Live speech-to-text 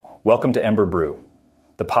Welcome to Ember Brew,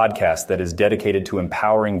 the podcast that is dedicated to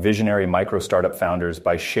empowering visionary micro-startup founders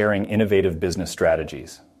by sharing innovative business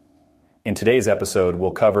strategies. In today's episode,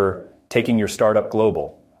 we'll cover taking your startup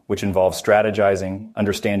global, which involves strategizing,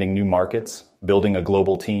 understanding new markets, building a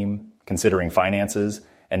global team, considering finances,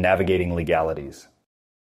 and navigating legalities.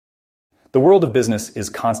 The world of business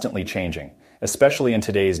is constantly changing, especially in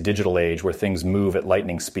today's digital age where things move at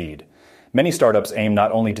lightning speed. Many startups aim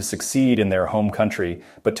not only to succeed in their home country,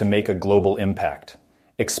 but to make a global impact.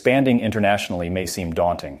 Expanding internationally may seem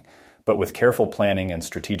daunting, but with careful planning and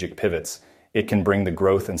strategic pivots, it can bring the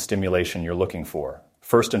growth and stimulation you're looking for.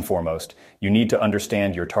 First and foremost, you need to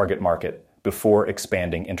understand your target market before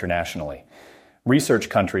expanding internationally. Research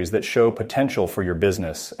countries that show potential for your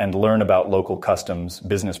business and learn about local customs,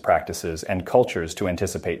 business practices, and cultures to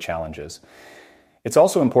anticipate challenges. It's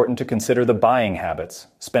also important to consider the buying habits,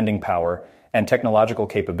 spending power, and technological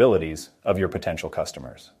capabilities of your potential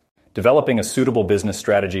customers. Developing a suitable business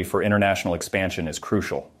strategy for international expansion is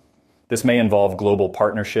crucial. This may involve global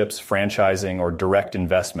partnerships, franchising, or direct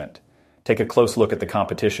investment. Take a close look at the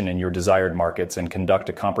competition in your desired markets and conduct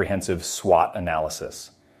a comprehensive SWOT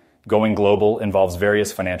analysis. Going global involves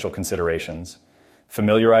various financial considerations.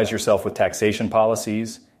 Familiarize yourself with taxation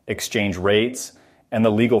policies, exchange rates, and the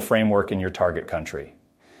legal framework in your target country.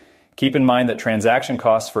 Keep in mind that transaction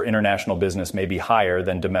costs for international business may be higher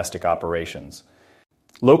than domestic operations.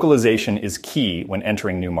 Localization is key when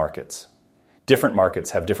entering new markets. Different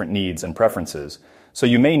markets have different needs and preferences, so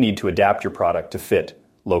you may need to adapt your product to fit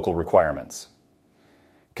local requirements.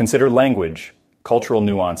 Consider language, cultural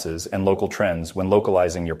nuances, and local trends when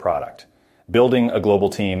localizing your product. Building a global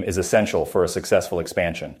team is essential for a successful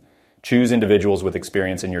expansion. Choose individuals with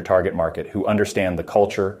experience in your target market who understand the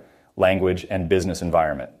culture, language, and business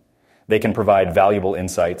environment. They can provide valuable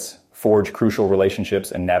insights, forge crucial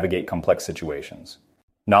relationships, and navigate complex situations.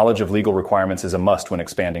 Knowledge of legal requirements is a must when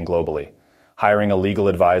expanding globally. Hiring a legal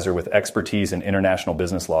advisor with expertise in international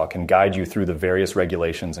business law can guide you through the various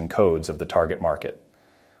regulations and codes of the target market.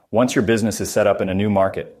 Once your business is set up in a new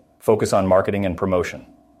market, focus on marketing and promotion.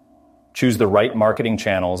 Choose the right marketing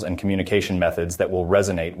channels and communication methods that will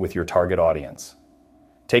resonate with your target audience.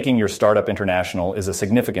 Taking your startup international is a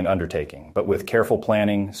significant undertaking, but with careful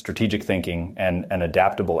planning, strategic thinking, and an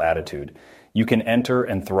adaptable attitude, you can enter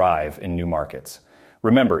and thrive in new markets.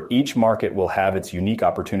 Remember, each market will have its unique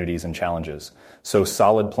opportunities and challenges, so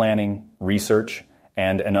solid planning, research,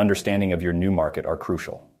 and an understanding of your new market are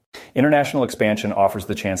crucial. International expansion offers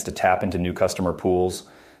the chance to tap into new customer pools,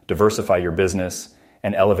 diversify your business,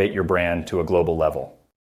 and elevate your brand to a global level.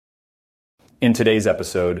 In today's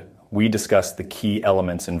episode, we discuss the key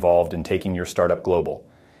elements involved in taking your startup global,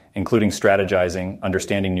 including strategizing,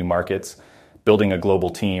 understanding new markets, building a global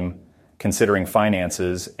team, considering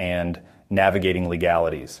finances, and navigating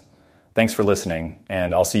legalities. Thanks for listening,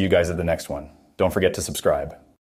 and I'll see you guys at the next one. Don't forget to subscribe.